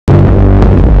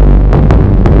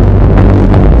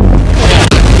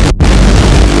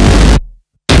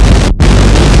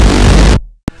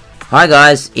Hi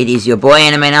guys, it is your boy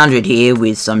anderman800 here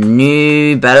with some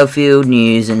new Battlefield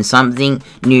news and something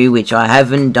new which I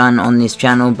haven't done on this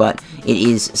channel, but it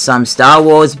is some Star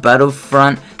Wars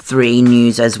Battlefront 3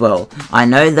 news as well. I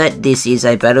know that this is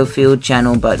a Battlefield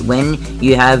channel, but when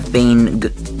you have been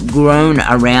grown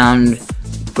up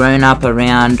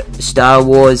around Star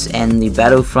Wars and the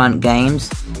Battlefront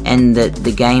games, and that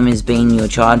the game has been your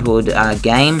childhood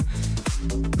game,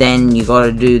 then you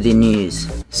gotta do the news.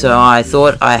 So I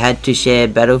thought I had to share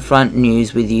Battlefront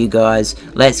news with you guys.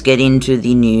 Let's get into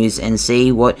the news and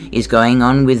see what is going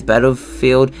on with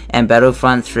Battlefield and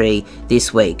Battlefront 3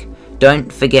 this week.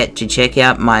 Don't forget to check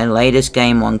out my latest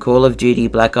game on Call of Duty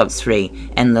Black Ops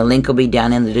 3, and the link will be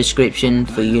down in the description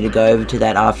for you to go over to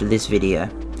that after this video.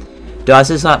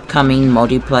 DICE's upcoming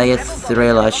multiplayer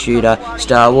thriller shooter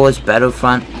Star Wars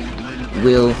Battlefront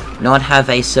will not have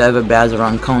a server browser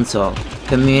on console.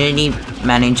 Community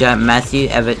manager Matthew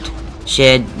Everett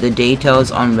shared the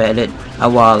details on Reddit a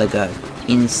while ago.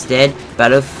 Instead,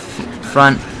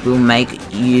 Battlefront will make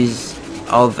use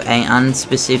of an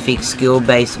unspecific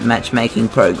skill-based matchmaking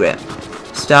program.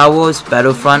 Star Wars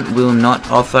Battlefront will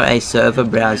not offer a server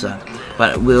browser,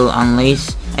 but will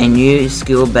unleash a new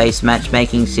skill-based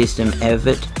matchmaking system.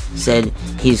 Everett said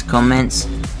his comments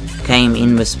came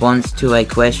in response to a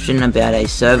question about a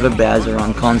server browser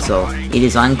on console. It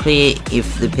is unclear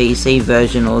if the PC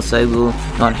version also will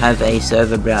not have a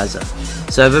server browser.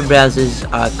 Server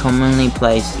browsers are commonly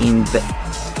placed in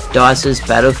DICE's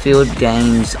Battlefield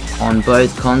games on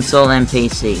both console and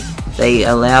PC. They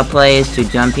allow players to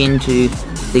jump into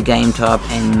the game type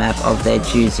and map of their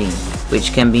choosing,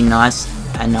 which can be a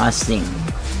nice thing.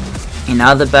 In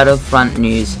other Battlefront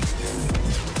news,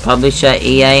 publisher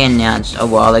EA announced a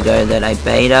while ago that a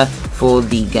beta for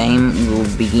the game will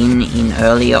begin in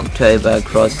early October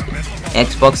across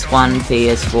Xbox One,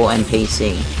 PS4 and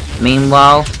PC.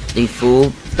 Meanwhile, the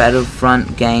full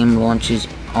Battlefront game launches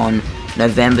on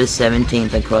November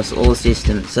 17th across all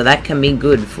systems, so that can be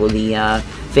good for the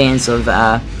fans of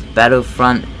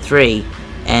Battlefront 3,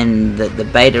 and the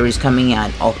beta is coming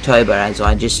out October as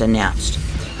I just announced.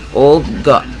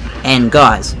 And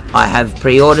guys, I have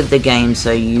pre-ordered the game,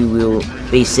 so you will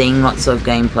be seeing lots of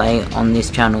gameplay on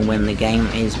this channel when the game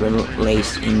is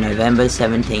released in November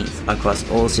 17th across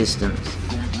all systems.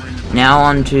 Now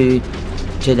on to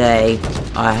today.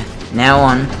 I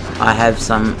have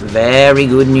some very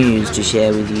good news to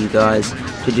share with you guys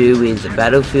to do with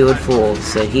Battlefield 4.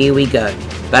 So here we go.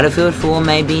 Battlefield 4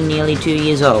 may be nearly 2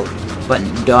 years old, but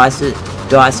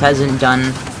DICE hasn't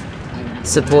done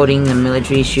supporting the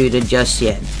military shooter just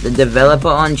yet. The developer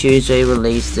on Tuesday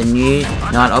released the new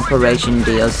Night Operation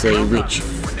DLC, which,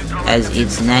 as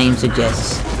its name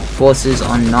suggests, focuses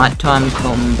on nighttime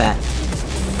combat.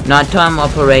 Nighttime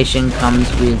Operation comes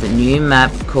with a new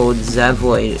map called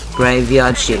Zavoid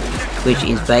Graveyard Shift, which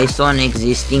is based on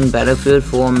existing Battlefield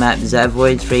 4 map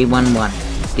Zavoid 311.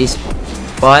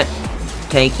 Despite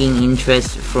taking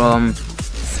interest from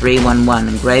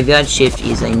 311, Graveyard Shift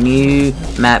is a new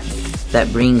map that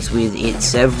brings with it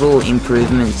several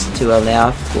improvements to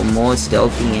allow for more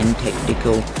stealthy and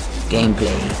tactical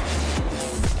gameplay.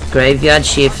 Graveyard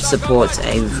Shift supports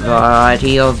a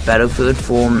variety of Battlefield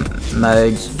 4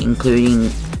 modes,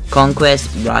 including Conquest,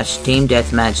 Rush, Team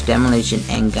Deathmatch, Demolition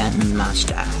and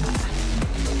Gunmaster.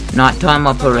 Nighttime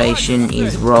Operation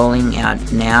is rolling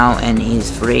out now and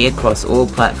is free across all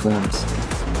platforms.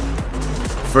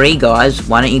 Free, guys,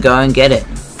 why don't you go and get it?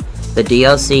 The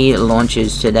DLC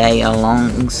launches today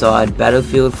alongside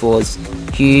Battlefield 4's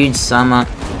huge summer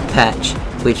patch,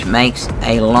 which makes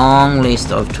a long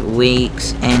list of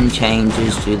tweaks and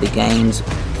changes to the game's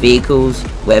vehicles,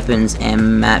 weapons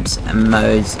and maps and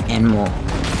modes and more.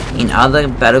 In other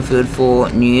Battlefield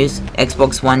 4 news,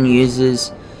 Xbox One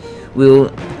users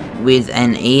will, with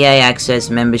an EA Access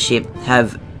membership,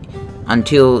 have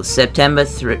until September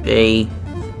 3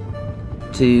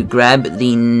 to grab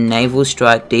the Naval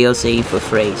Strike DLC for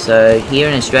free. So here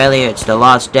in Australia it's the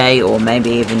last day, or maybe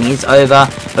even is over,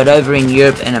 but over in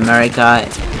Europe and America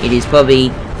it is probably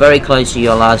very close to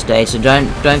your last day, so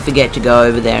don't forget to go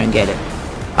over there and get it.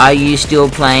 Are you still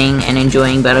playing and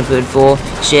enjoying Battlefield 4?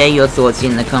 Share your thoughts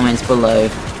in the comments below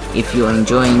if you're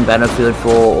enjoying Battlefield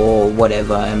 4 or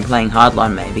whatever, and playing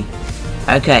Hardline maybe.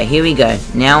 Okay, here we go.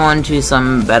 Now on to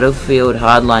some Battlefield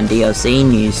Hardline DLC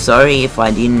news. Sorry if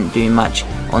I didn't do much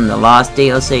on the last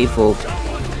DLC for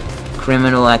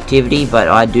criminal activity, but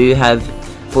I do have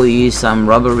for you some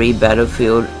robbery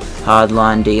Battlefield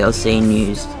Hardline DLC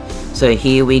news. So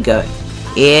here we go.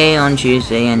 EA on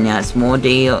Tuesday announced more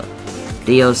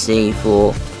DLC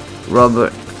for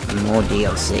robbery. More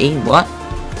DLC? What?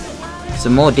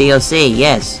 Some more DLC,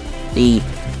 yes. The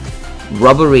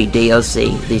Robbery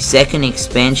DLC, the second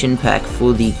expansion pack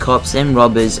for the Cops and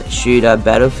Robbers shooter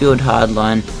Battlefield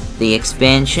Hardline. The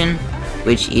expansion,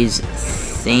 which is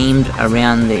themed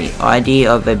around the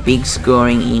idea of a big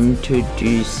scoring,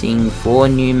 introducing 4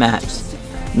 new maps,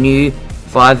 new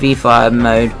 5v5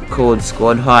 mode called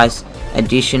Squad Heist,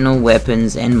 additional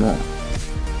weapons and more.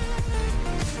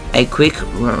 A quick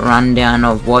rundown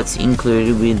of what's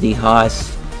included with the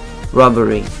heist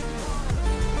robbery.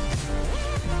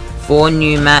 4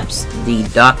 new maps, the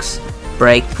Ducks,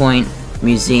 Breakpoint,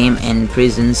 Museum and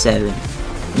Prison 7.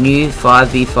 New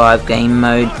 5v5 game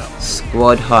mode,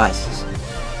 Squad Heists.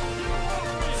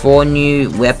 4 new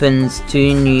weapons,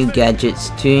 2 new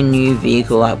gadgets, 2 new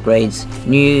vehicle upgrades,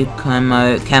 new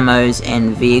camos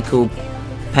and vehicle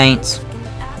paints,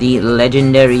 the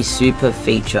legendary super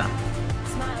feature.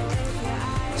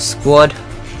 Squad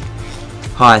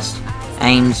Heist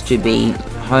aims to be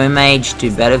homage to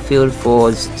Battlefield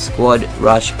 4's Squad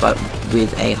Rush but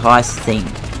with a heist theme.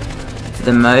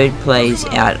 The mode plays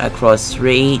out across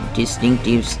 3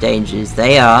 distinctive stages.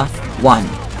 They are: 1.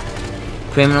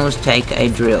 Criminals take a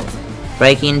drill.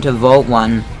 Break into Vault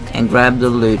 1 and grab the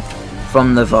loot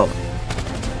from the vault.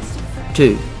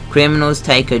 2. Criminals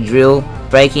take a drill,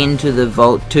 break into the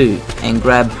Vault 2 and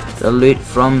grab the loot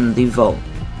from the vault.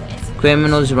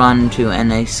 Criminals run to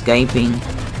an escaping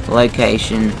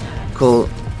location,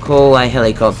 call a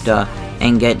helicopter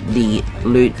and get the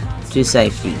loot to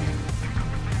safety.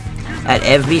 At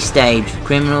every stage,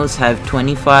 criminals have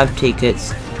 25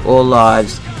 tickets or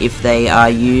lives. If they are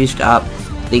used up,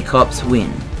 the cops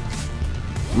win.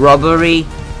 Robbery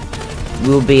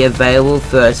will be available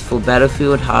first for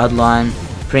Battlefield Hardline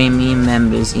Premium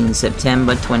members in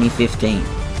September 2015.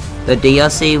 The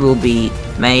DLC will be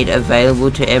made available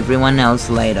to everyone else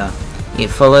later. It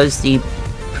follows the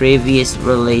previous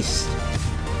released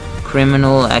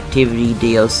Criminal Activity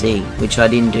DLC, which I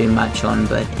didn't do much on,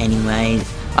 but anyway,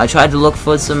 I tried to look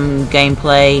for some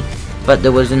gameplay, but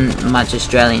there wasn't much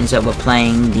Australians that were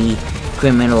playing the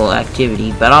Criminal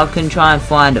Activity, but I can try and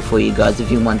find it for you guys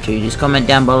if you want to. Just comment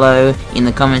down below in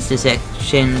the comments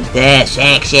section, and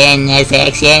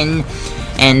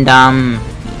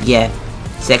yeah,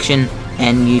 section,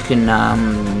 and you can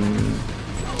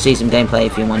see some gameplay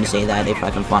if you want to see that, if I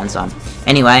can find some.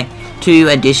 Anyway, 2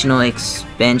 additional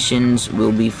expansions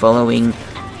will be following: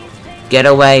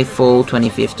 Getaway Fall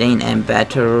 2015 and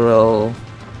Battle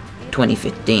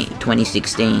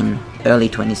 2016, early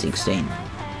 2016.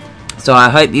 So I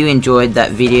hope you enjoyed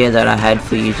that video that I had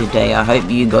for you today. I hope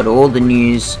you got all the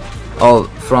news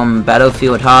from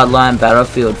Battlefield Hardline,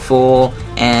 Battlefield 4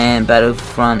 and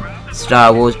Battlefront,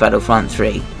 Star Wars Battlefront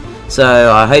 3.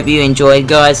 So I hope you enjoyed,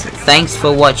 guys. Thanks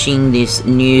for watching this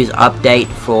news update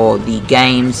for the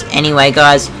games. Anyway,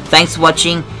 guys, thanks for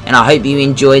watching, and I hope you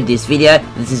enjoyed this video.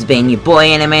 This has been your boy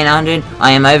anderman800.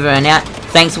 I am over and out.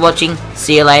 Thanks for watching.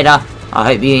 See you later. I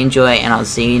hope you enjoy, and I'll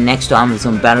see you next time with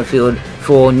some Battlefield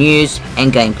 4 news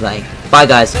and gameplay. Bye,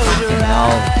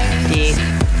 guys.